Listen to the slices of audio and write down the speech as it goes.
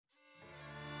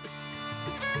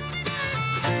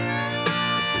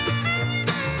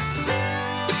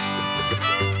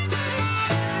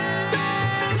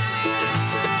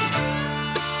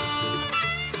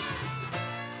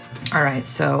All right,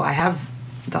 so I have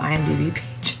the IMDb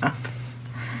page up.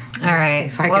 All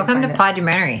right. Welcome to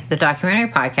Podumentary, the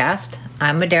documentary podcast.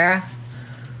 I'm Madera.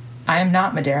 I am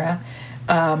not Madera.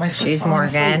 She's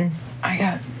Morgan. I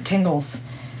got tingles.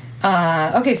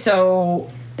 Okay, so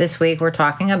this week we're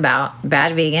talking about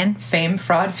Bad Vegan. Fame,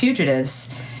 Fraud, Fugitives.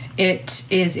 It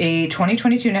is a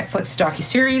 2022 Netflix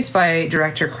docuseries by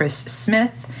director Chris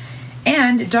Smith,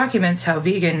 and it documents how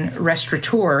vegan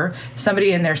restaurateur,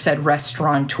 somebody in there said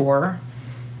restaurateur.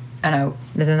 Isn't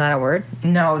that a word?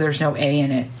 No, there's no A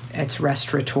in it. It's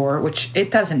restaurateur, which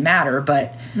it doesn't matter,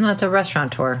 but... No, it's a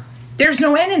restaurateur. There's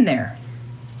no N in there.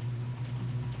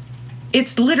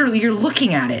 It's literally, you're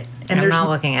looking at it. And I'm not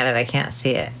looking at it. I can't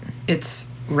see it.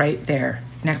 It's right there.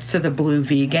 Next to the blue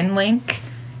vegan link.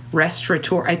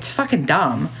 Restaurateur. It's fucking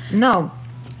dumb. No.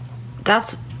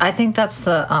 I think that's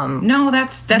the... No,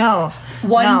 that's no,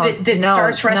 one no, that no,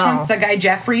 starts restaurants. No. The guy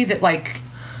Jeffrey that, like,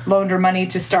 loaned her money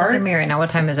to start. Look at me right now.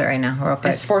 What time is it right now? Real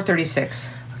quick. It's 4:36.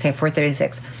 Okay,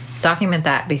 4:36. Document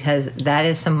that, because that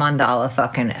is some mandala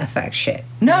fucking effect shit.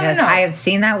 No. I have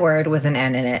seen that word with an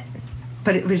N in it.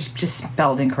 But it was just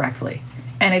spelled incorrectly.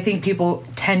 And I think people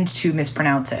tend to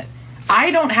mispronounce it.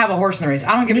 I don't have a horse in the race.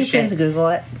 I don't give a shit. Just Google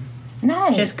it.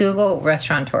 No. Just Google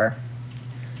restaurateur.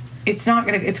 It's not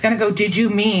gonna. It's gonna go. Did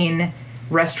you mean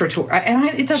restaurateur? And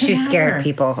it doesn't. She's matter. Scared,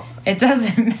 people. It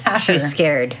doesn't matter. She's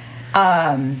scared.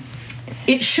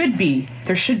 It should be.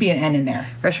 There should be an N in there.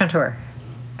 Restaurateur.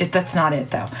 That's not it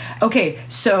though. Okay,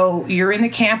 so you're in the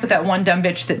camp with that one dumb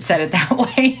bitch that said it that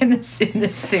way in this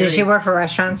series. Did she work for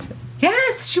restaurants?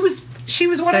 Yes, she was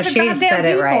one of the she goddamn said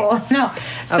people. It right. No.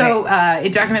 So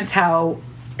it documents how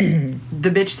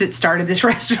the bitch that started this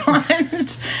restaurant.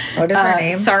 What is her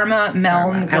name? Sarma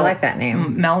Meln. I like that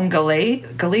name. Meln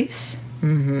Galise.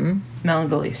 Mm-hmm. Meln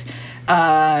Galise.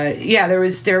 Yeah, there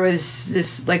was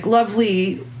this like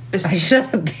lovely. I should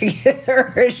have the biggest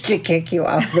urge to kick you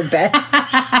off the bed.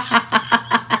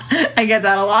 I get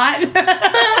that a lot.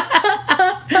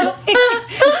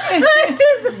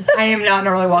 I am not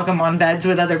normally welcome on beds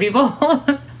with other people.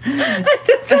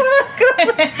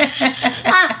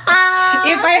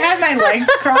 If I had my legs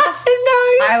crossed,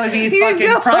 I would be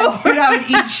fucking prone, dude. I would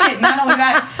eat shit. Not only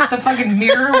that, the fucking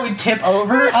mirror would tip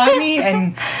over on me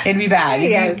and it'd be bad.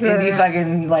 It'd be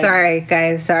fucking like... Sorry,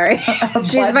 guys. Sorry.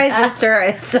 She's my sister.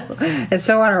 I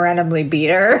still want to randomly beat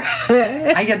her.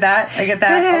 I get that a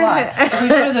lot. If we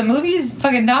go to the movies,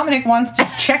 fucking Dominic wants to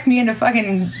check me into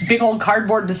fucking big old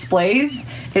cardboard displays.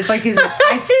 It's like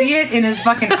I see it in his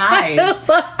fucking eyes.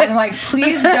 And I'm like,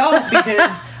 please don't,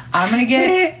 because I'm going to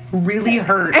get really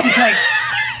hurt.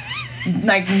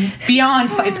 Like beyond,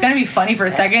 it's going to be funny for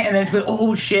a second, and then it's going,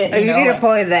 oh shit. You need to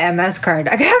pull in the MS card.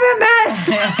 I have MS!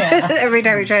 Yeah. Every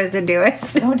time he tries to do it.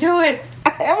 Don't do it.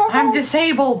 I'm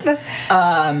disabled.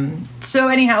 So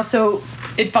anyhow,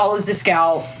 it follows this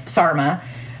gal, Sarma,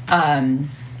 and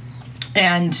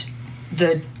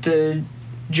the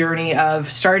journey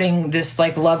of starting this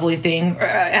like lovely thing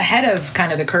ahead of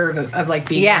kind of the curve of like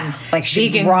vegan. Yeah, like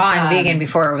vegan, raw and vegan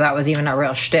before that was even a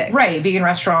real shtick. Right, vegan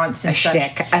restaurants and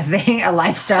shtick, a thing, a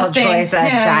lifestyle choice, a diet.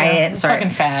 Yeah, it's fucking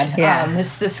fad. Yeah,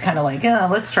 this kind of like,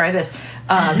 let's try this.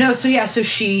 So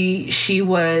she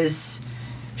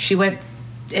went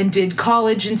and did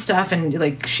college and stuff, and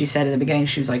like she said at the beginning,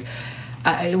 she was like,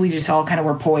 we just all kind of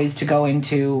were poised to go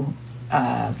into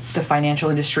the financial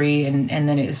industry, and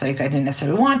then it's like I didn't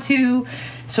necessarily want to.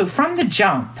 So from the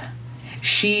jump,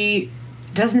 she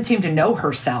doesn't seem to know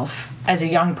herself as a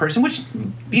young person, which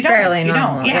you don't. Fairly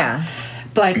normal, yeah.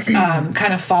 But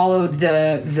kind of followed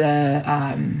the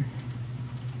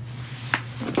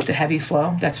heavy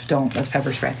flow. That's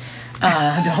pepper spray.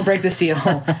 Don't break the seal.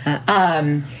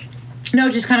 No,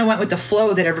 just kind of went with the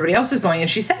flow that everybody else was going, and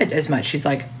she said as much.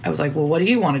 I was like, well, what do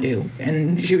you want to do?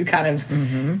 And she would kind of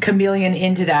chameleon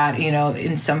into that,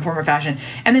 in some form or fashion.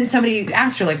 And then somebody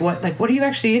asked her, what are you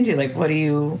actually into? Like, do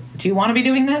you want to be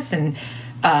doing this? And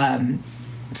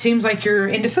it seems like you're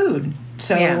into food.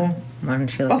 So, yeah. Why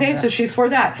don't you look okay, so she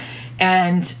explored that.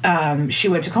 And she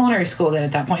went to culinary school then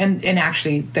at that point, and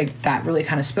actually, like, that really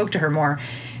kind of spoke to her more.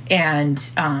 And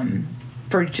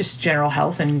for just general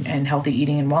health and healthy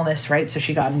eating and wellness, right? So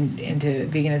she got into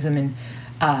veganism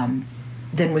and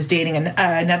then was dating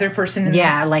another person. Kind of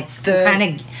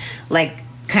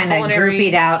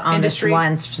groupied out on industry. This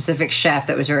one specific chef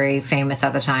that was very famous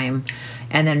at the time,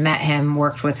 and then met him,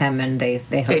 worked with him, and they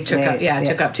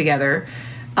took up together.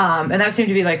 And that seemed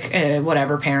to be like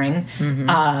whatever pairing.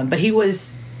 Mm-hmm. But he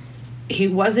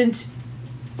wasn't.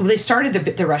 Well, they started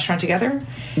the restaurant together.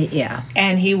 Yeah,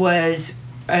 and he was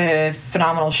a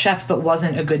phenomenal chef, but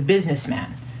wasn't a good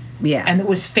businessman. Yeah. And it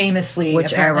was famously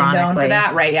apparently known for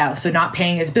that, right? Yeah. So not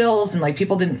paying his bills, and like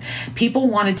people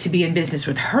wanted to be in business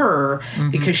with her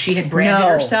because she had branded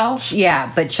herself.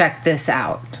 Yeah, but check this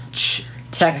out.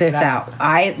 Check this out.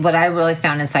 What I really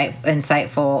found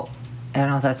insightful, I don't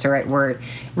know if that's the right word.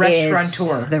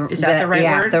 Restaurateur. Is that the right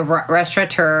word? The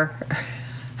restaurateur.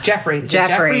 Jeffrey,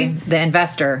 the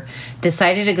investor,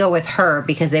 decided to go with her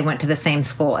because they went to the same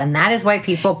school, and that is why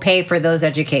people pay for those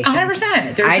educations.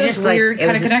 100%. There's those weird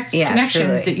kind of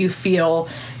connections that you feel.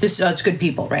 It's good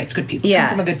people, right? It's good people. Yeah,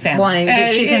 come from a good family.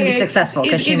 Well, she's going to be successful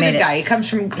because she made it. He's a good guy. He comes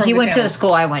from. He went to the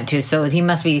school I went to, so he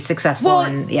must be successful.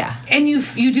 Well, and you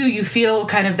feel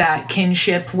kind of that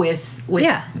kinship with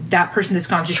that person that's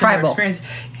gone through similar experience.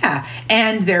 Yeah.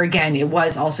 And there again, it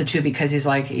was also too because he's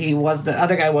like, the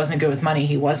other guy wasn't good with money.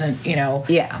 He wasn't,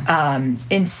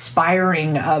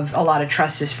 inspiring of a lot of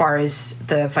trust as far as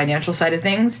the financial side of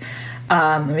things.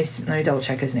 Let me double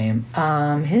check his name.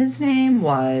 His name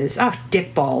was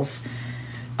Dick Balls.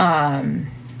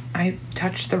 I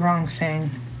touched the wrong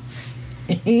thing.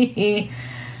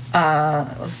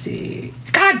 Let's see.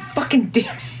 God fucking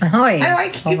damn it. Why do I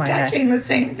keep touching the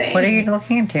same thing? What are you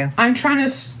looking into? I'm trying to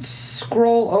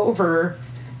scroll over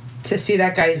to see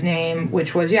that guy's name,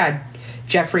 which was,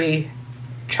 Jeffrey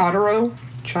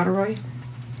Chodoroy.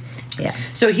 Yeah.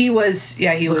 So he was,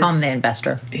 we'll call him the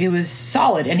investor. He was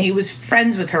solid, and he was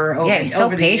friends with her over, he's so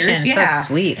over the patient, years. so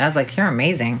sweet. I was like, you're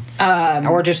amazing.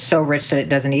 Or just so rich that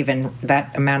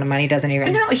that amount of money doesn't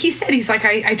even. No, he said, he's like,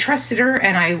 I trusted her,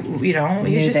 and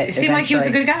it seemed like he was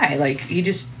a good guy. Like, he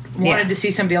just wanted to see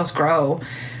somebody else grow,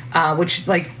 which,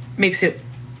 like, makes it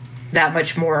that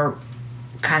much more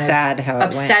kind sad of how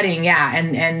upsetting.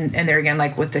 And there again,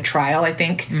 like with the trial, I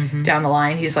think down the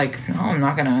line, he's like, no, I'm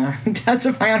not gonna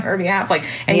testify on her behalf. Like,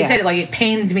 and he said it like, it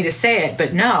pains me to say it,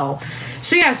 but no.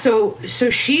 So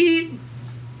she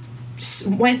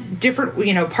went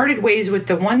different, parted ways with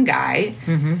the one guy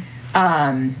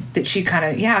that she kind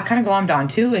of glommed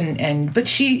onto, but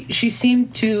she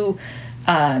seemed to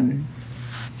have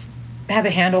a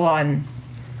handle on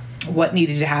what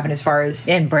needed to happen as far as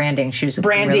branding. She was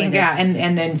branding, really and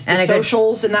then the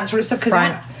socials and that sort of stuff.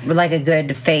 Like a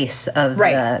good face of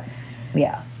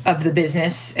of the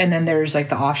business, and then there's like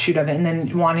the offshoot of it, and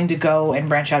then wanting to go and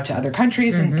branch out to other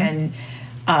countries, and then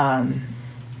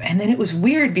it was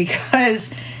weird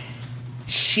because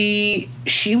she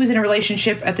was in a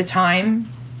relationship at the time,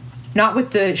 not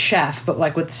with the chef, but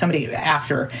like with somebody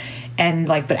after. And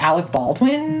but Alec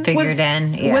Baldwin was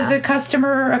a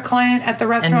customer, a client at the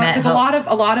restaurant, because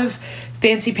a lot of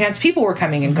fancy pants people were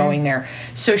coming and going there.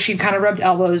 So she kind of rubbed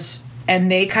elbows,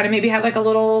 and they kind of maybe had like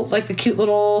a cute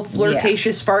little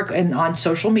flirtatious spark on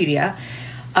social media.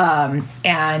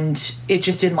 And it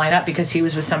just didn't line up because he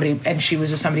was with somebody and she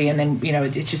was with somebody, and then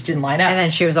it just didn't line up. And then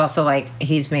she was also like,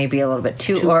 he's maybe a little bit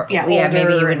older,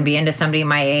 maybe he wouldn't be into somebody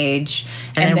my age,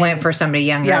 and then went for somebody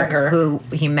younger who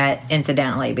he met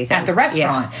incidentally because at the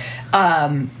restaurant.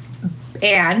 And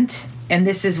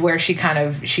this is where she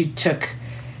took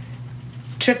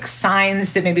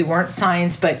signs that maybe weren't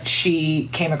signs, but she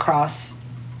came across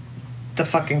the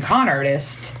fucking con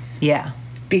artist. Yeah,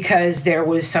 because there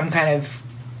was some kind of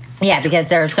because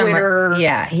there are Twitter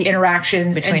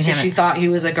interactions, and so she thought he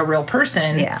was like a real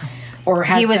person. Yeah, or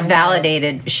had he was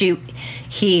validated. He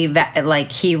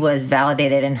was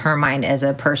validated in her mind as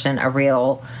a person, the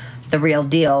real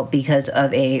deal, because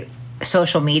of a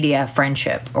social media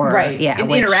friendship or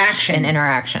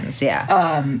interactions,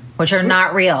 which are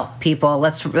not real. People,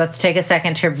 let's take a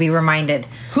second to be reminded.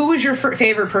 Who was your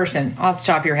favorite person off the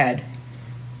top of your head?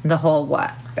 The whole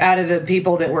what? Out of the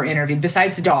people that were interviewed,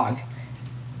 besides the dog.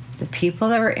 The people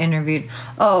that were interviewed.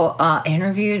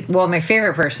 Interviewed. Well, my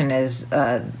favorite person is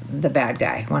the bad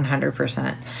guy,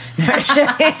 100%.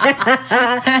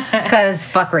 Because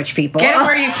fuck rich people. Get it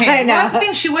where you can. I know. Well, that's the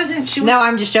thing. She was. No,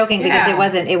 I'm just joking because it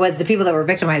wasn't. It was the people that were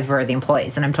victimized were the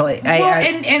employees, and I'm totally.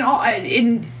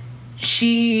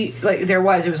 She there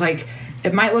was. It was like,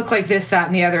 it might look like this, that,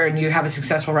 and the other, and you have a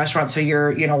successful restaurant, so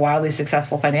you're wildly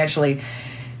successful financially,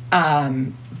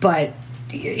 but.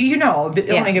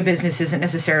 Owning a business isn't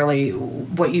necessarily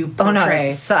what you portray. Oh, no,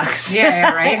 it sucks.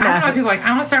 Yeah, right? No. I don't know, people are like,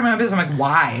 I want to start my own business. I'm like,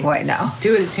 why? Why, no.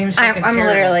 Dude, it seems fucking I'm terrible.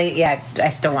 literally, I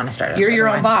still want to start You're your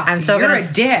own boss. You're a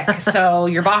dick, so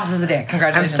your boss is a dick.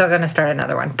 Congratulations. I'm still going to start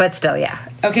another one, but still, yeah.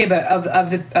 Okay, but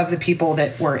of the people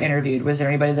that were interviewed, was there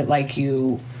anybody that,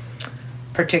 you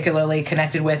particularly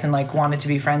connected with and, wanted to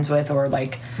be friends with, or,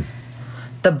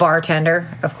 The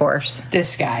bartender, of course.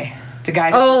 This guy. The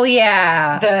guy. Oh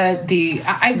yeah. He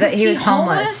was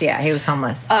homeless. Yeah, he was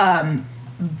homeless.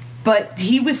 But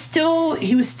he was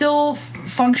still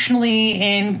functionally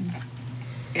in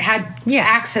had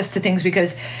access to things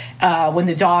because when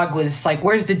the dog was like,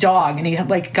 "Where's the dog?" and he had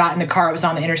like got in the car, it was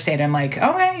on the interstate. I'm like,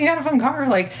 "Okay, you got a fun car,"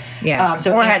 like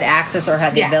or had access or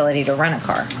had the ability to rent a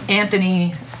car.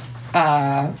 Anthony,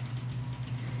 the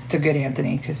good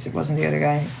Anthony, because it wasn't the other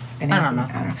guy. I don't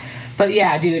know. But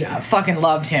yeah, dude, I fucking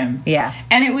loved him. Yeah.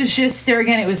 And it was just, there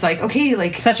again, it was like, okay,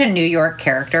 like... Such a New York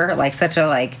character. Like, such a,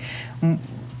 like...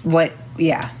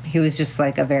 he was just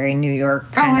like a very New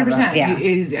York kind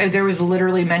 100%. There was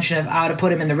literally mention of how to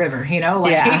put him in the river, you know?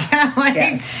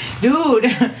 Like,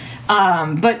 dude.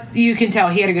 But you can tell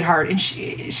he had a good heart. And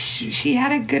she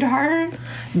had a good heart.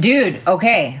 Dude,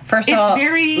 okay. First of all,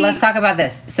 let's talk about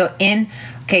this. So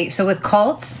with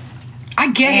cults... I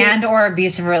get and or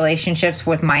abusive relationships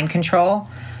with mind control,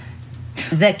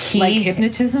 the key... Like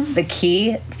hypnotism? The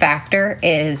key factor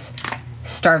is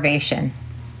starvation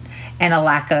and a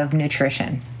lack of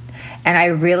nutrition. And I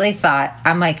really thought,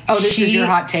 I'm like... Oh, this is your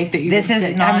hot take that you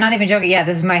I'm not even joking. Yeah,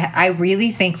 this is I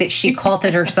really think that she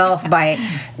culted herself by...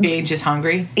 Being just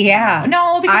hungry? Yeah.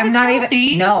 No, because I'm it's not healthy.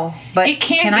 Even... No, but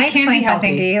can I explain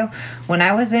something to you? When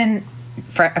I was in...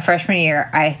 freshman year,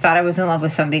 I thought I was in love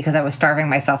with somebody because I was starving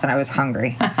myself and I was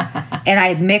hungry. And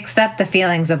I mixed up the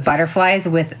feelings of butterflies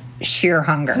with sheer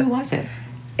hunger. Who was it?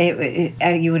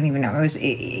 You wouldn't even know. It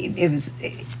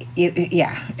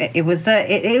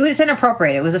was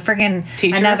inappropriate. It was a friggin'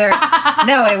 teacher.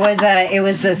 It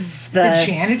was the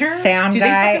janitor, sound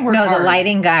guy. No, the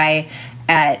lighting guy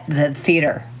at the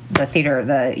theater,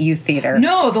 the youth theater.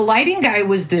 No, the lighting guy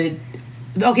was the.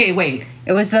 Okay, wait.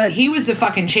 He was the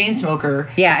fucking chain smoker.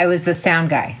 Yeah, it was the sound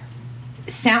guy.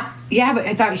 Yeah, but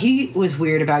I thought he was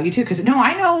weird about you too. Because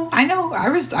I know. I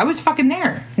was fucking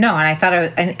there. No, and I thought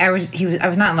I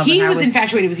was not in love. He was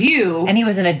infatuated with you, and he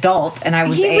was an adult, and I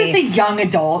was. He was a young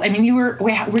adult. I mean, you were.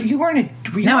 Wait, you weren't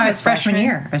a. No, I was freshman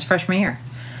year.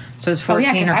 So it was 14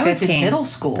 or 15. I was in middle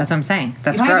school. That's what I'm saying.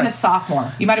 That's you might gross. have been a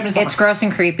sophomore. It's gross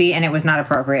and creepy, and it was not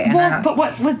appropriate. Well, but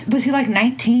what was he like?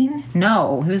 19?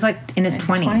 No, he was like in his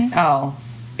 20s. Oh,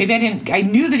 maybe I didn't. I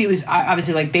knew that he was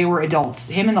obviously like they were adults.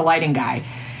 Him and the lighting guy.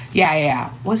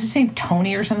 Yeah. What was his name?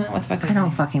 Tony or something? What the fuck? I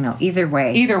don't fucking know. Either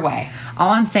way.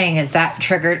 All I'm saying is that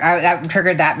triggered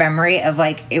that memory of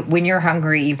like when you're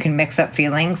hungry, you can mix up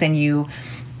feelings, and you.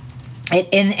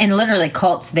 And literally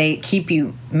cults, they keep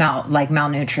you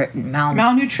malnutritioned.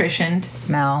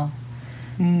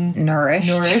 Nourished.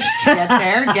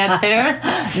 Get there.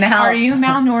 Are you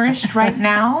malnourished right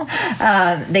now?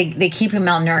 They keep you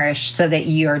malnourished so that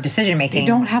your decision making. They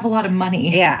don't have a lot of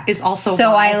money. Yeah, is also.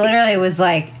 So I literally was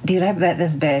like, dude, I bet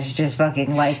this bitch just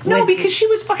fucking like. No, because she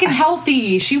was fucking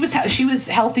healthy. She was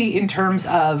healthy in terms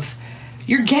of.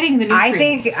 You're getting the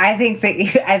nutrients. I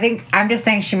think I'm just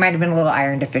saying she might have been a little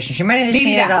iron deficient. She might have just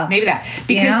needed maybe that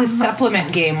because the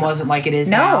supplement game wasn't like it is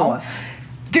now.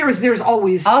 There's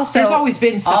always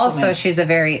been supplements. Also, she's a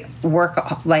very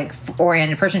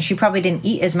oriented person. She probably didn't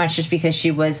eat as much just because she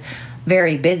was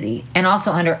very busy and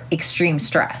also under extreme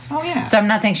stress. Oh yeah. So I'm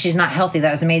not saying she's not healthy.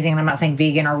 That was amazing, and I'm not saying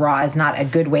vegan or raw is not a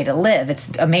good way to live. It's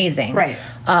amazing. Right.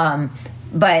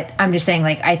 But I'm just saying,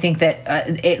 like, I think that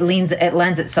it lends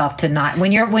itself to not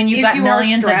when you got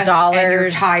millions of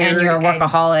dollars and you're a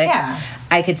workaholic.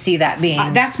 I could see that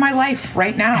being. That's my life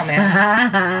right now,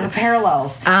 man. The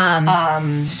parallels.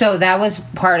 So that was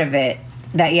part of it.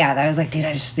 That I was like, dude,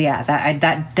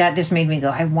 that just made me go.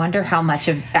 I wonder how much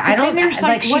of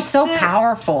she's so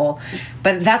powerful,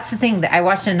 but that's the thing that I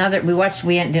watched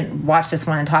we didn't watch this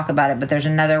one and talk about it, but there's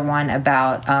another one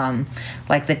about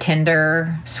like the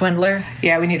Tinder swindler.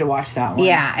 Yeah, we need to watch that one.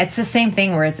 Yeah, it's the same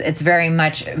thing where it's very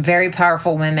much very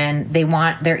powerful women. They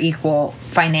want their equal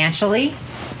financially,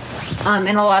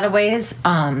 in a lot of ways.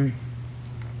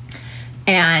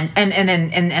 And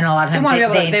a lot of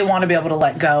times they want to be able to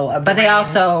let go of. But they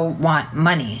also want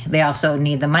money. They also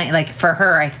need the money. Like for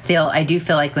her, I do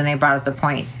feel like when they brought up the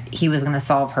point, he was going to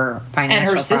solve her financial.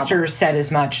 And her sister said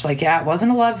as much. Like, it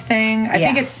wasn't a love thing. I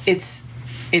think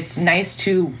it's nice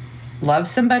to love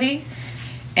somebody,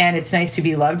 and it's nice to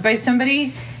be loved by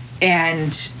somebody,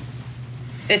 and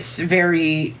it's a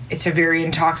very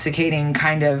intoxicating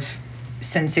kind of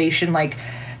sensation. Like,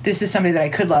 this is somebody that I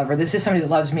could love, or this is somebody that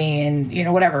loves me,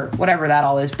 and whatever that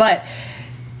all is. But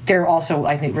they're also,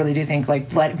 I think, really do think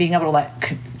like being able to let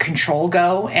control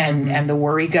go and the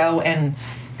worry go, and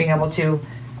being able to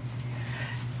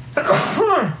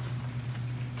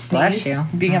sneeze,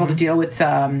 being able to deal with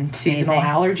seasonal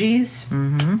allergies.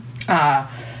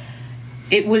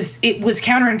 It was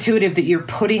counterintuitive that you're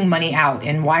putting money out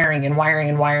and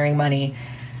wiring money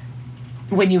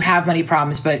when you have money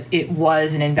problems, but it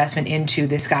was an investment into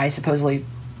this guy supposedly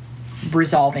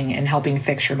resolving and helping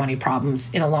fix your money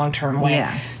problems in a long-term way.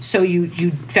 Yeah. So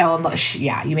you fell in love.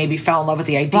 You maybe fell in love with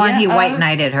the idea. Well, and he white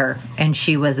knighted her, and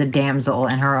she was a damsel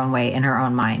in her own way, in her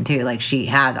own mind too. Like she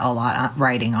had a lot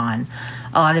riding on.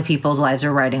 A lot of people's lives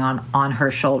are riding on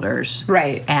her shoulders.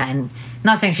 Right. And I'm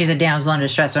not saying she's a damsel in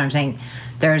distress, but I'm saying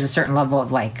there is a certain level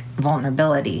of like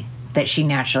vulnerability that she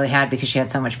naturally had because she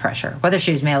had so much pressure. Whether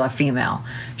she's male or female,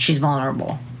 she's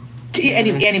vulnerable.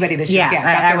 Anybody that's just,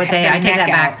 I would say I take that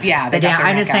back. Out. Yeah,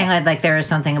 I'm just saying like there is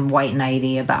something white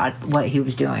knighty about what he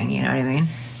was doing. You know what I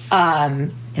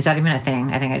mean? Is that even a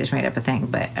thing? I think I just made up a thing,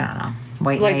 but I don't know.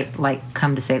 White knight, like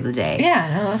come to save the day.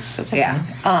 Yeah, no, that's yeah.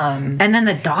 And then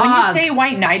the dog. When you say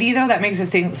white knighty, though, that makes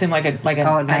it seem like a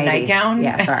nightgown.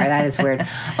 Yeah, sorry, that is weird.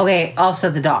 Okay, also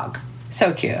the dog.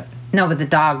 So cute. No, but the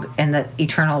dog and the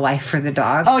eternal life for the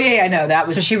dog. Oh yeah, no, that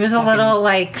was. So she was a little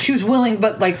like she was willing,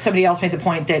 but like somebody else made the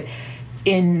point that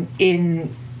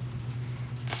in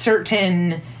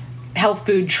certain health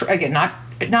food again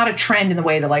not a trend in the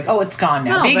way that like it's gone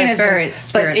now. No, veganism, but it's very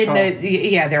spiritual. But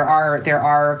in there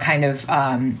are kind of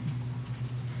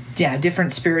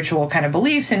different spiritual kind of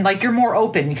beliefs, and like you're more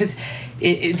open because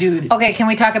dude. Okay, can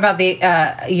we talk about the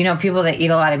people that eat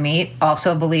a lot of meat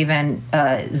also believe in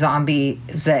zombies,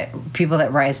 that people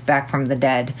that rise back from the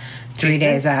dead 3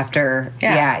 days after.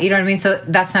 Yeah, you know what I mean? So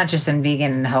that's not just in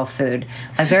vegan and health food.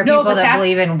 Like there are people that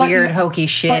believe in weird hokey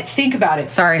shit. But think about it.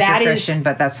 Sorry if you're Christian,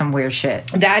 but that's some weird shit.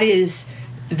 That is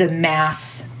the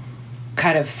mass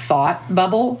kind of thought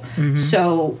bubble. Mm-hmm.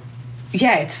 So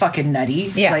yeah, it's fucking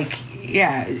nutty. Yeah. Like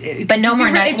yeah, but no more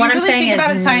nutty. What I'm saying think is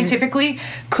about it scientifically,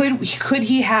 could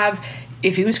he have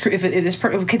if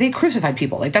they crucified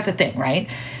people? Like that's a thing, right?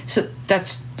 So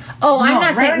that's I'm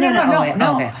not saying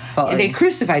no. Okay. They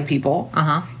crucified people.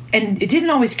 And it didn't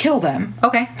always kill them.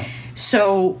 Okay.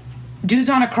 So dude's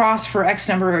on a cross for X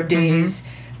number of days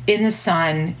in the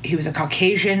sun. He was a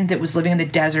Caucasian that was living in the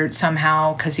desert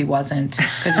somehow because he wasn't.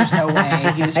 Because there's no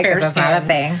way. He was fair skinned. That's not a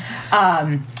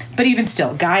thing. But even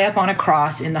still, guy up on a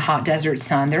cross in the hot desert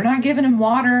sun. They're not giving him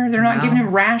water. They're not giving him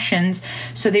rations.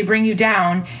 So they bring you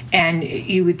down, and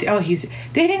you would. They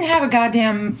didn't have a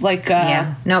goddamn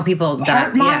people heart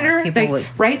died. monitor. Yeah, people would.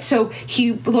 Right. So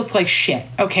he looked like shit.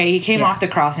 Okay, he came off the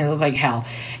cross and he looked like hell.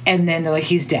 And then they're like,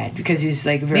 he's dead because he's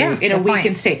like in a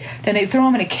weakened state. Then they throw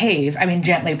him in a cave. I mean,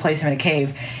 gently place him in a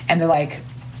cave, and they're like,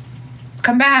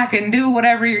 come back and do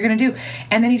whatever you're gonna do.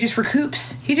 And then he just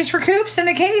recoups in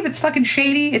the cave. It's fucking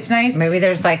shady. It's nice. Maybe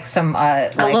there's like some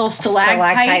a little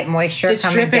stalactite moisture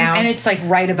coming dripping down, and it's like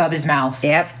right above his mouth.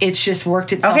 Yep, it's just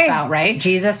worked itself out, right?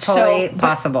 Jesus, totally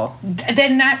possible.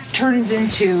 Then that turns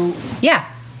into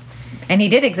and he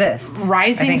did exist,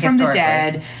 rising from the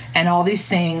dead, and all these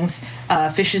things,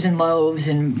 fishes and loaves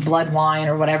and blood wine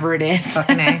or whatever it is.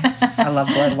 Fucking A. I love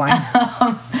blood wine.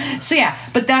 So yeah,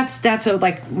 but that's a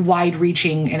like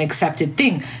wide-reaching and accepted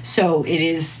thing. So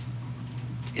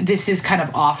this is kind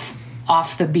of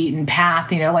off the beaten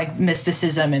path, like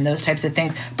mysticism and those types of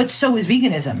things. But so is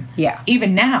veganism. Yeah.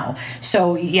 Even now.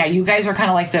 So yeah, you guys are kind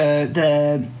of like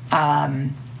the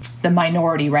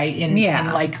minority, right? In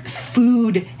like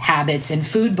food habits and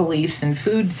food beliefs and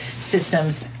food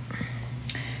systems.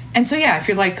 And so, if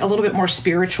you're like a little bit more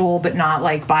spiritual, but not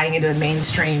like buying into the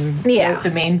mainstream,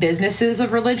 the main businesses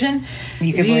of religion,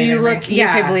 you could believe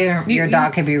your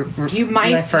dog could be you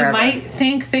might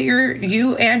think that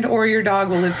you and or your dog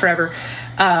will live forever.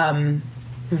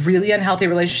 Really unhealthy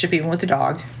relationship even with the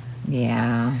dog.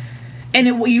 Yeah.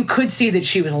 And you could see that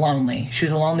she was lonely. She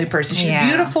was a lonely person. She's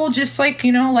beautiful, just like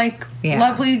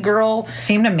lovely girl.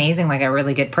 Seemed amazing, like a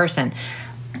really good person.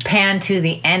 Pan to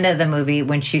the end of the movie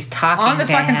when she's talking on the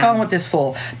to fucking him. phone with this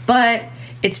fool, but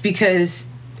it's because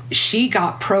she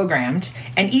got programmed,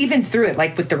 and even through it,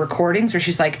 like with the recordings where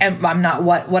she's like, I'm not,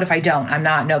 what if I don't, I'm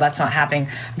not, no, that's not happening,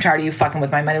 I'm tired of you fucking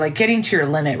with my money, like getting to your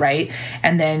limit, right?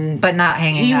 And then but not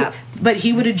hanging up, but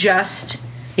he would adjust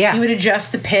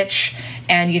the pitch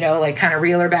and like kind of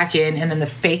reel her back in. And then the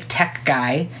fake tech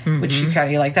guy, which you kind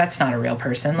of, you're like, that's not a real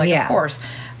person, like of course.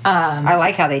 I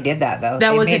like how they did that though.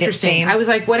 That was interesting. I was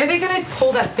like, when are they going to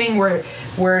pull that thing where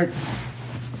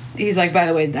he's like, by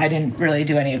the way, I didn't really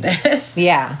do any of this.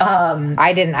 Yeah.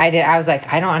 I didn't. I was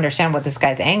like, I don't understand what this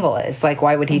guy's angle is. Like,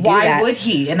 why would he do that? Why would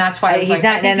he? And that's why I was he's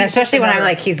not. And especially when I'm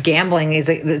like, he's gambling.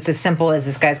 It's as simple as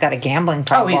this guy's got a gambling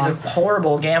problem. Oh, he's a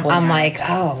horrible gambling. I'm like,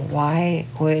 why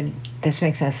would this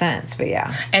makes no sense? But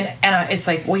yeah. And it's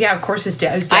like, well, yeah, of course his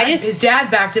dad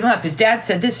backed him up. His dad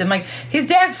said this. I'm like, his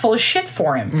dad's full of shit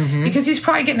for him because he's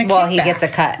probably getting a kickback. Well, he gets a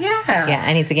cut. Yeah. Yeah,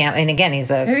 and he's a gambler. And again, he's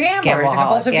a gambler. He's a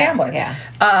compulsive gambler. Yeah.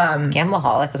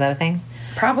 Gambleaholic, is that a thing?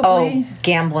 Probably.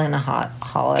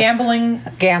 Gambling-aholic.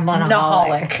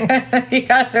 Gambling-aholic. You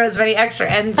got to throw as many extra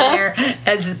N's in there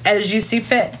as you see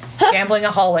fit.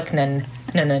 Gambling-aholic.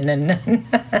 The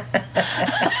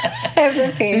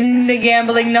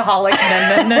gambling-aholic.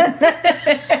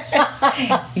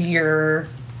 You're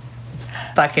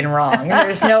fucking wrong.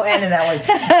 There's no N in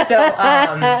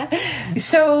that one.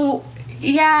 So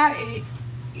yeah,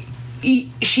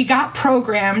 she got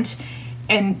programmed.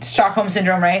 And Stockholm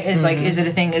Syndrome, right, is like, is it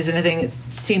a thing? Is it a thing? It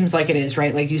seems like it is,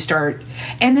 right? Like you start,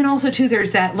 and then also too,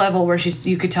 there's that level where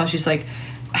you could tell she's like,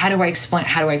 how do I explain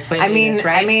this,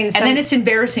 right? And then it's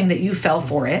embarrassing that you fell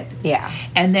for it. Yeah.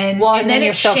 And then then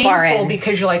it's so shameful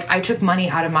because you're like, I took money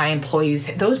out of my employees.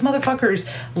 Those motherfuckers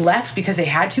left because they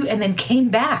had to, and then came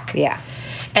back. Yeah.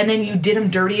 And then you did them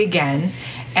dirty again,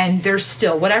 and there's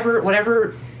still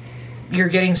whatever you're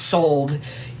getting sold.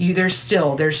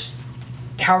 There's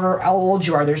however old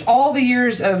you are, there's all the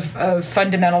years of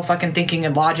fundamental fucking thinking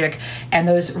and logic and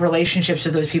those relationships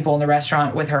with those people in the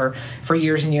restaurant with her for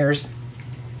years and years.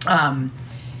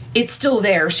 It's still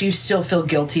there, so you still feel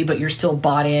guilty, but you're still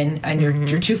bought in, and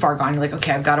you're too far gone. You're like,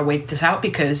 okay, I've got to wait this out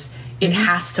because it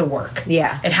has to work.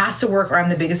 Yeah. It has to work or I'm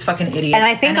the biggest fucking idiot. And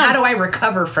I think how do I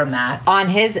recover from that? On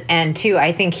his end, too,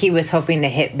 I think he was hoping to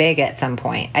hit big at some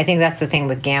point. I think that's the thing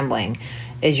with gambling.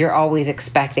 Is you're always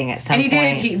expecting at some point.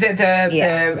 And he did.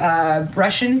 The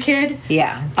Russian kid.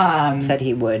 Yeah. Said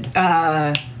he would.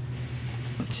 What's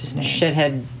his name?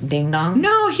 Shithead Ding Dong.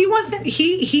 No, he wasn't.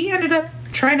 He ended up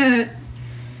trying to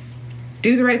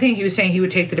do the right thing. He was saying he would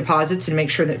take the deposits and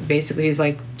make sure that basically he's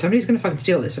like, somebody's gonna fucking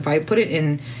steal this if I put it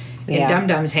in Dum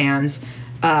Dum's hands.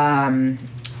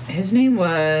 His name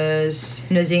was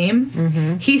Nazim.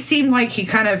 Mm-hmm. He seemed like he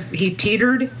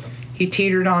teetered. He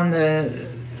teetered on the.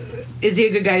 Is he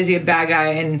a good guy? Is he a bad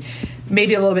guy? And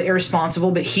maybe a little bit irresponsible,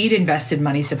 but he'd invested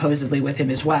money supposedly with him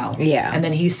as well. Yeah. And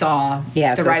then he saw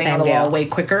the writing on the wall way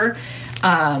quicker.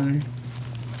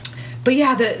 But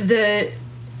yeah, the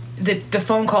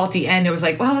phone call at the end, it was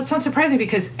like, well, that's not surprising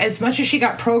because as much as she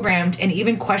got programmed and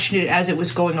even questioned it as it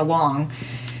was going along,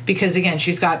 because again,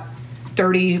 she's got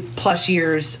 30 plus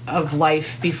years of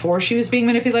life before she was being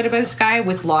manipulated by this guy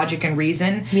with logic and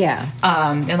reason. Yeah.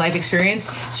 And life experience.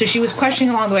 So she was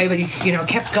questioning along the way, but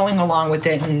kept going along with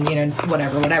it and,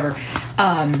 whatever.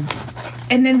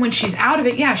 And then when she's out of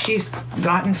it, yeah, she's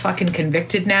gotten fucking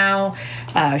convicted now.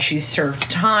 She's served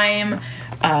time.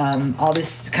 All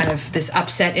this this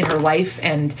upset in her life,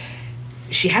 and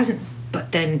she hasn't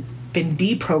but then been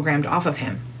deprogrammed off of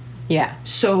him. Yeah.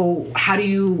 So how do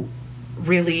you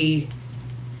really...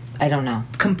 I don't know.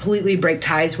 Completely break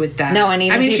ties with that. No, and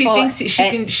even people, she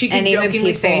thinks she can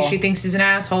jokingly say she thinks he's an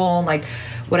asshole and like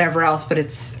whatever else, but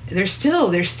there's still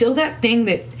that thing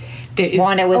that is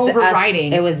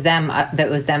overriding. It was them that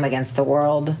was them against the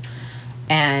world.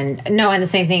 And the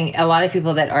same thing. A lot of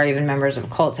people that are even members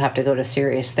of cults have to go to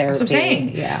serious therapy. That's what I'm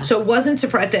saying. Yeah. So it wasn't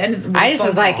surprised at the end of the I just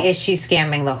was like, is she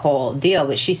scamming the whole deal?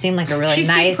 But she seemed like a really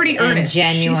nice and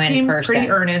genuine person. She seemed pretty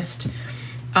earnest.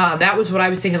 That was what I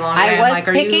was thinking along the way. I was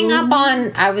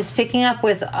picking up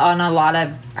on a lot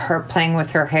of her playing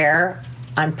with her hair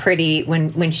on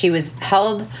when she was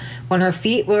held, when her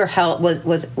feet were held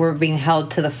were being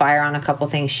held to the fire on a couple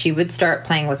things. She would start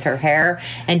playing with her hair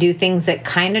and do things that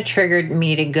kind of triggered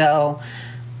me to go,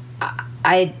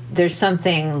 there's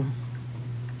something.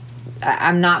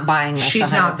 I'm not buying this. She's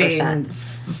 100%. Not being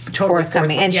totally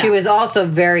forthcoming, and she was also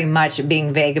very much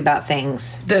being vague about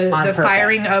things. The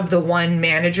firing of the one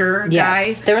manager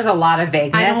guy. There was a lot of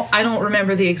vagueness. I don't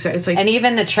remember the exact. It's like, and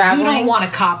even the traveling. You don't want to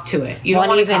cop to it. You don't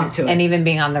want to cop to it. And even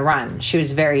being on the run, she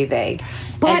was very vague.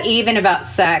 And even about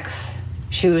sex,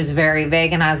 she was very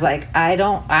vague. And I was like,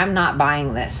 I'm not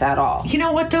buying this at all. You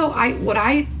know what though? What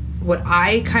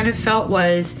I kind of felt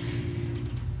was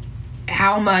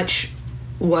how much.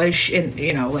 Was she,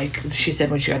 and like she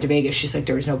said when she got to Vegas, she's like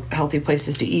there was no healthy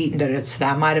places to eat, and so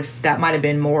that might have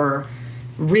been more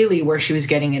really where she was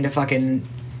getting into fucking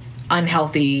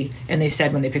unhealthy. And they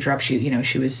said when they picked her up, she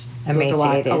was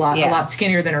emaciated, a lot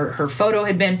skinnier than her photo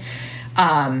had been.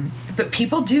 But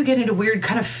people do get into weird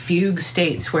kind of fugue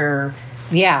states where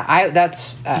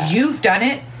you've done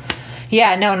it.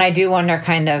 Yeah, no, and I do wonder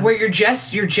kind of where you're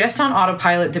just on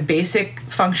autopilot. The basic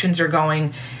functions are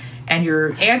going. And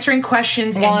you're answering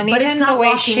questions, but it's not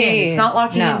locking in. It's not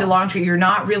locking into long-term. You're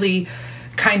not really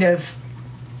kind of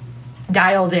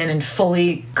dialed in and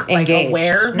fully engaged.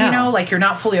 Aware. Like you're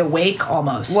not fully awake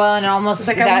almost. Well, and almost it's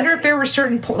like I wonder if there were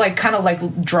certain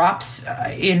drops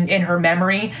in her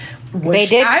memory. They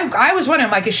did. I was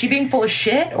wondering, like, is she being full of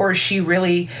shit, or is she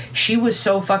really? She was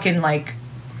so fucking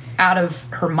out of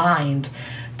her mind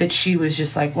that she was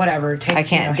just like, whatever, take, I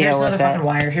can't deal here's with another it. fucking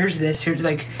wire, here's this, here's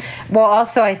like. Well,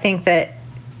 also, I think that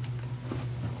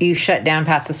you shut down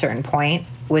past a certain point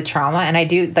with trauma, and I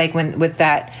do like with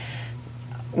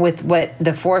what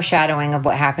the foreshadowing of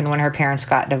what happened when her parents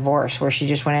got divorced, where she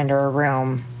just went into her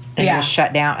room and just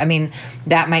shut down. I mean,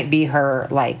 that might be her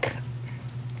like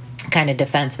kind of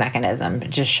defense mechanism,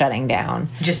 just shutting down,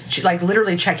 just like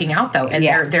literally checking out though. And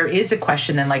there is a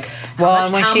question then, like,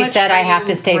 and when she said I have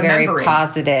to stay very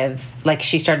positive, like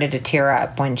she started to tear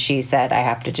up when she said I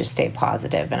have to just stay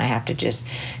positive, and I have to just,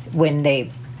 when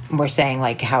they were saying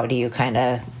like, how do you kind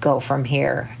of go from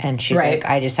here, and she's like,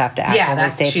 I just have to actively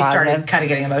stay positive. She started kind of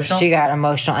getting emotional. She got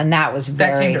emotional, and that was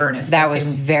very, that seemed earnest. That was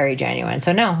very genuine.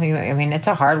 So no, I mean, it's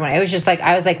a hard one. It was just like,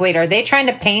 I was like, wait, are they trying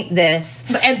to paint this?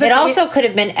 But it also could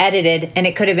have been edited, and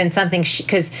it could have been something,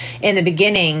 because in the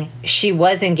beginning she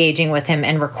was engaging with him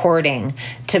and recording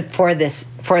for this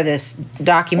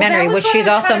documentary, which she's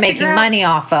also making money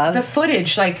off of. The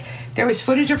footage, like there was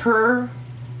footage of her,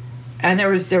 and there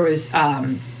was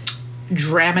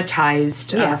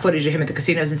dramatized footage of him at the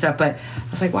casinos and stuff, but I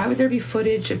was like, why would there be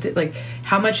footage of like,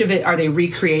 how much of it are they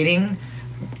recreating?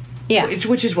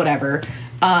 Which is whatever.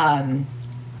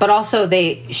 But also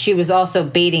she was also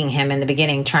baiting him in the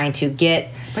beginning, trying to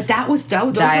get. But those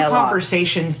were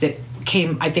conversations that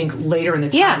came, I think, later in the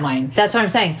timeline. That's what I'm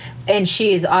saying. And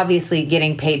she is obviously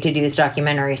getting paid to do this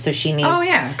documentary, so she needs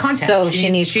content. So she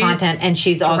needs content, and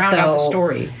she's also round out the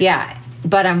story. Yeah,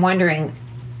 but I'm wondering,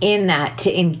 in that,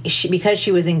 because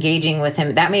she was engaging with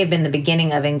him, that may have been the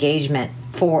beginning of engagement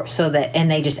and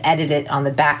they just edited it on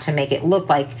the back to make it look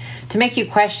like, to make you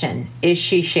question, is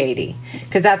she shady?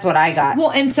 Because that's what I got. Well,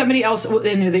 and somebody else, and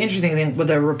the interesting thing with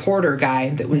a reporter guy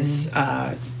that was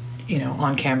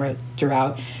on camera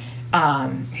throughout,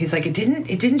 he's like, it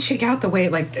didn't shake out the way,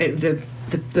 like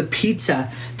the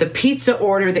pizza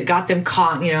order that got them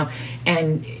caught,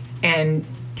 and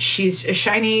she's a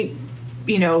shiny,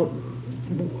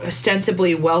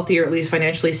 ostensibly wealthy, or at least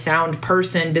financially sound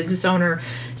person, business owner,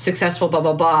 successful, blah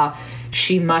blah blah.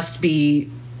 She must be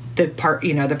the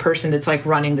person that's like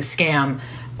running the scam,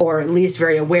 or at least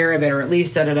very aware of it, or at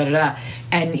least da da da da.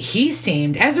 And he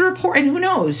seemed, as a reporter, and who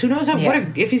knows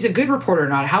if he's a good reporter or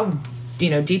not, how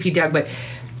deep he dug, but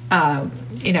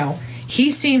he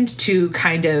seemed to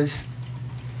kind of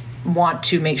want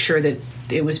to make sure that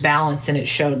it was balanced, and it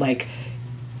showed like,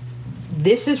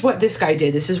 this is what this guy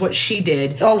did, this is what she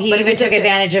did. Oh, he even took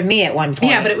advantage of me at one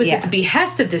point. Yeah, but it was at the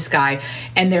behest of this guy,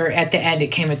 and there at the end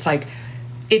it's like,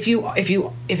 if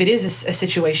it is a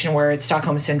situation where it's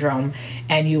Stockholm syndrome,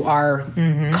 and you are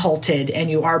culted and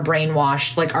you are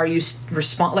brainwashed, like, are you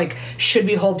should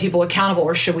we hold people accountable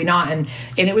or should we not? And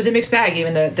it was a mixed bag.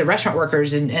 Even the restaurant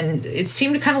workers, and it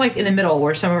seemed kind of like in the middle,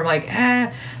 where some of them were like,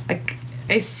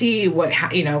 I see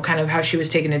kind of how she was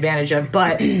taken advantage of,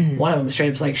 but one of them straight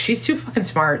up was like, she's too fucking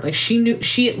smart. Like, she knew,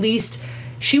 she was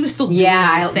still doing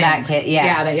these things. That kid,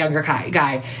 that younger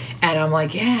guy. And I'm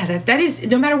like, that is,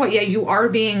 no matter what, you are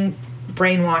being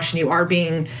brainwashed, and you are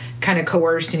being kind of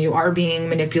coerced, and you are being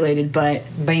manipulated, but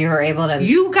you were able to.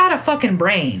 You got a fucking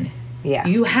brain. Yeah.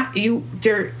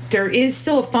 There is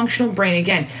still a functional brain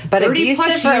again. But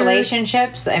abusive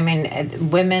relationships, I mean,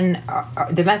 women,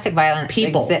 domestic violence.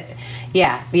 People.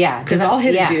 Yeah. Because I'll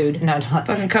hit a dude. No, don't.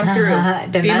 Fucking come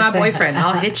through. Be my boyfriend.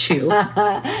 I'll hit you.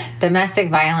 Domestic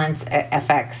violence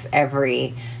affects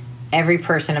every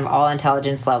person of all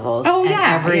intelligence levels. Oh,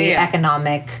 yeah. And every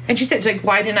economic. And she said, like,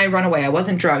 why didn't I run away? I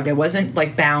wasn't drugged. I wasn't,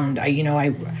 like, bound.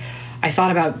 I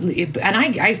thought about, and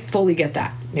I fully get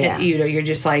that. Yeah. You're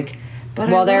just like, but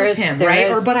I love him,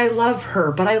 right? Or, but I love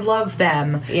her, but I love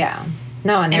them. Yeah.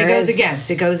 No, and it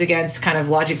goes against kind of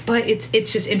logic, but it's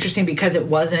just interesting because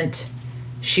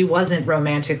she wasn't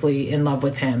romantically in love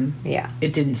with him. Yeah.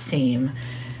 It didn't seem.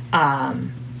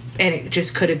 And it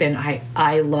just could have been,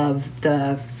 I love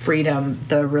the freedom,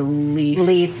 the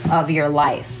relief of your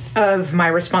life. Of my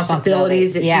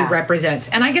responsibilities that he represents.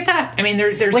 And I get that. I mean,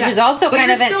 there's which that. is also kind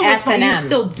of an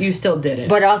S&M. You still did it.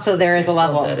 But also there is a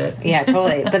level. Did it. Yeah,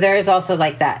 totally. But there is also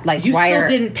like that. Like, you still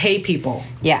didn't pay people.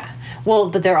 Yeah.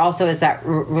 Well, but there also is that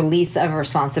release of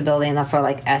responsibility, and that's why,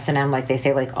 like, S&M, like they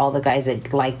say, like, all the guys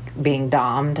that like being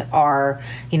domed are,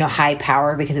 high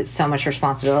power because it's so much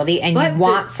responsibility, and you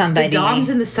want somebody. The doms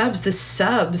and the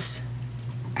subs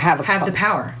have the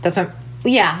power. That's what.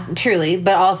 Yeah, truly,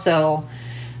 but also.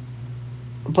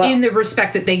 But in the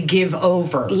respect that they give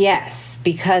over. Yes,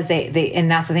 because they and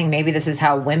that's the thing, maybe this is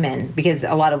how women, because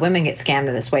a lot of women get scammed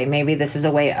in this way. Maybe this is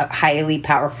a way of highly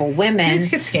powerful women. Kids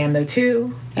get scammed though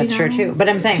too. That's true too. But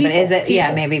I'm saying, but is it people.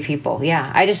 Yeah, maybe people.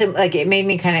 Yeah. I just like it made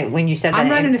me kind of when you said that. I'm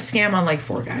running a scam on like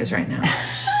 4 guys right now.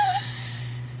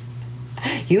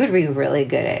 You would be really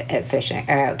good at fishing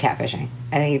or catfishing.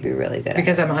 I think you'd be really good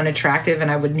because at it. I'm unattractive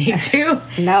and I would need to.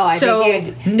 No, I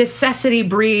think necessity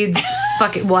breeds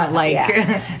fucking what? Like,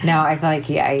 no, I feel like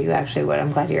you actually would.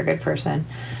 I'm glad you're a good person.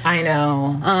 I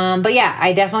know. But yeah,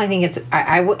 I definitely think it's.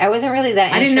 I wasn't really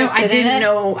that. I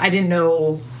didn't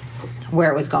know where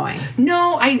it was going.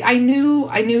 No, I knew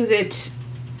that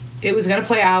it was going to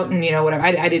play out, and whatever.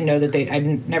 I didn't know that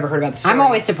I'd never heard about the story. I'm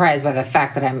always surprised by the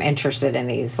fact that I'm interested in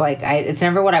these. Like, it's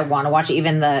never what I want to watch.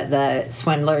 Even the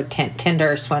swindler,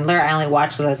 Tinder swindler, I only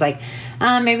watched because I was like,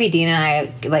 maybe Dina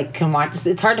and I can watch.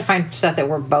 It's hard to find stuff that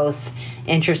we're both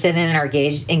interested in and are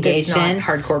engaged it's not in.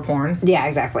 Hardcore porn. Yeah,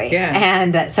 exactly. Yeah,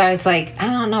 and so I was like, I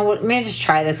don't know, maybe just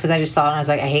try this because I just saw it and I was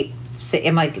like,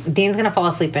 I'm like, Dean's gonna fall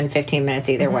asleep in 15 minutes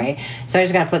either way, so I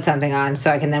just gotta put something on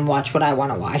so I can then watch what I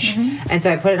want to watch. And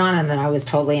so I put it on, and then I was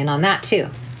totally in on that too.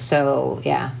 So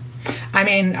yeah, I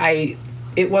mean,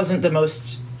 it wasn't the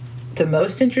most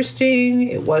interesting.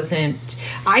 It wasn't.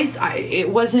 It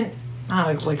wasn't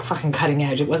like fucking cutting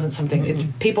edge. It wasn't something. It's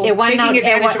people taking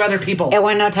advantage of other people. It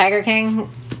wasn't no Tiger King.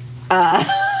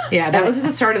 Yeah, that was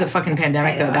the start of the fucking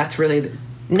pandemic, though. That's really.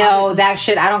 No, that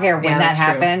shit. I don't care when that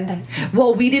happened. True.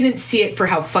 Well, we didn't see it for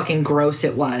how fucking gross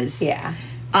it was. Yeah.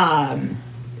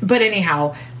 But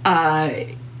anyhow,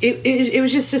 it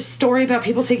was just a story about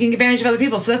people taking advantage of other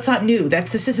people. So that's not new.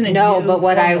 This isn't a new but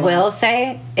what formula. I will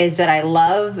say is that I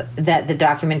love that the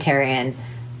documentarian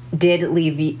did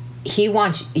leave. He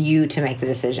wants you to make the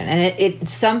decision, and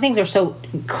some things are so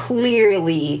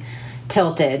clearly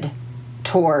tilted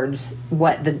towards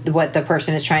what the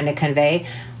person is trying to convey.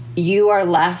 You are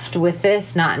left with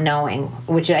this not knowing,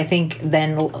 which I think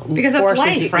then because that's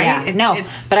life, right? Yeah,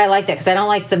 but I like that because I don't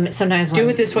like the sometimes do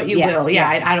with this what you will.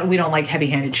 Yeah, we don't like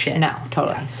heavy-handed shit. No,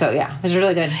 totally. Yeah. So yeah, it was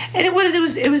really good, and it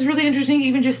was really interesting.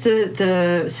 Even just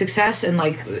the success and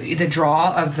like the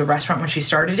draw of the restaurant when she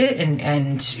started it,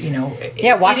 and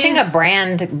watching a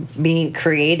brand be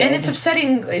created, and it's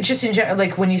upsetting just in general,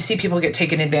 like when you see people get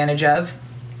taken advantage of.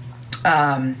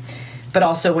 But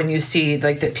also when you see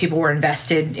like that people were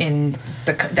invested in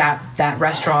that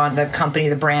restaurant, the company,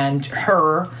 the brand,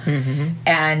 her,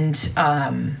 and so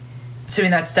I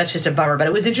mean that's just a bummer. But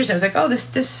it was interesting. It was like, oh,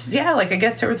 this like I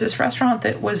guess there was this restaurant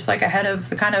that was like ahead of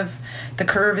the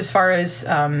curve as far as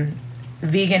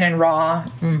vegan and raw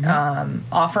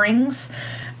offerings.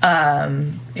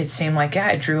 It seemed like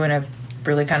it drew in a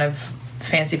really kind of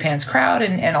fancy pants crowd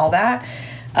and all that,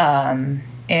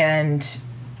 and.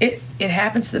 It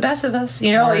happens to the best of us,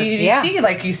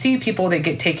 you see people that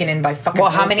get taken in by fucking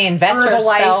how many investors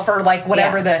Herbalife or like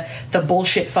whatever the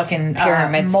bullshit fucking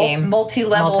pyramid scheme,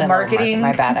 multi-level marketing.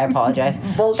 My bad, I apologize.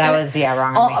 Bullshit. That was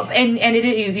wrong of me. And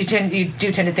you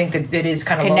do tend to think that it is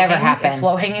kind of never happen. It's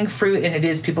low hanging fruit, and it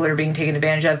is people that are being taken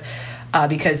advantage of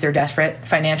because they're desperate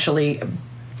financially,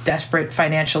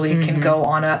 can go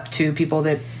on up to people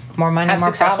that. More money,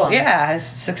 more problems. Yeah, has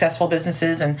successful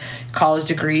businesses and college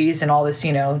degrees and all this,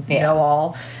 know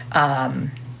all. And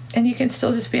you can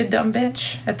still just be a dumb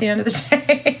bitch at the end of the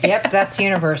day. Yep, that's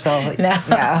universal. No.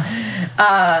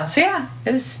 Yeah. So yeah,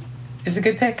 it was a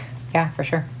good pick. Yeah, for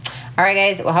sure. All right,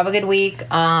 guys. Well, have a good week.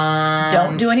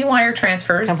 Don't do any wire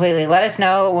transfers. Completely. Let us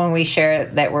know when we share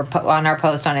that we're on our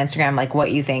post on Instagram, like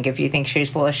what you think. If you think she's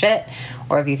full of shit,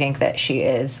 or if you think that she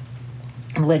is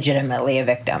legitimately a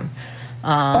victim.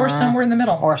 Or somewhere in the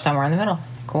middle.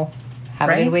 Cool. Have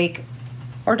a good week.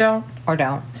 Or don't.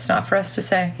 It's not for us to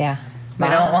say. Yeah. We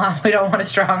don't want to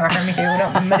strong arm you. We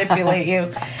don't manipulate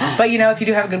you. But if you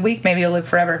do have a good week, maybe you'll live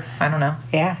forever. I don't know.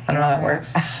 Yeah. I don't know how that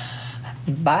works.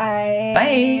 Bye.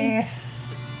 Bye.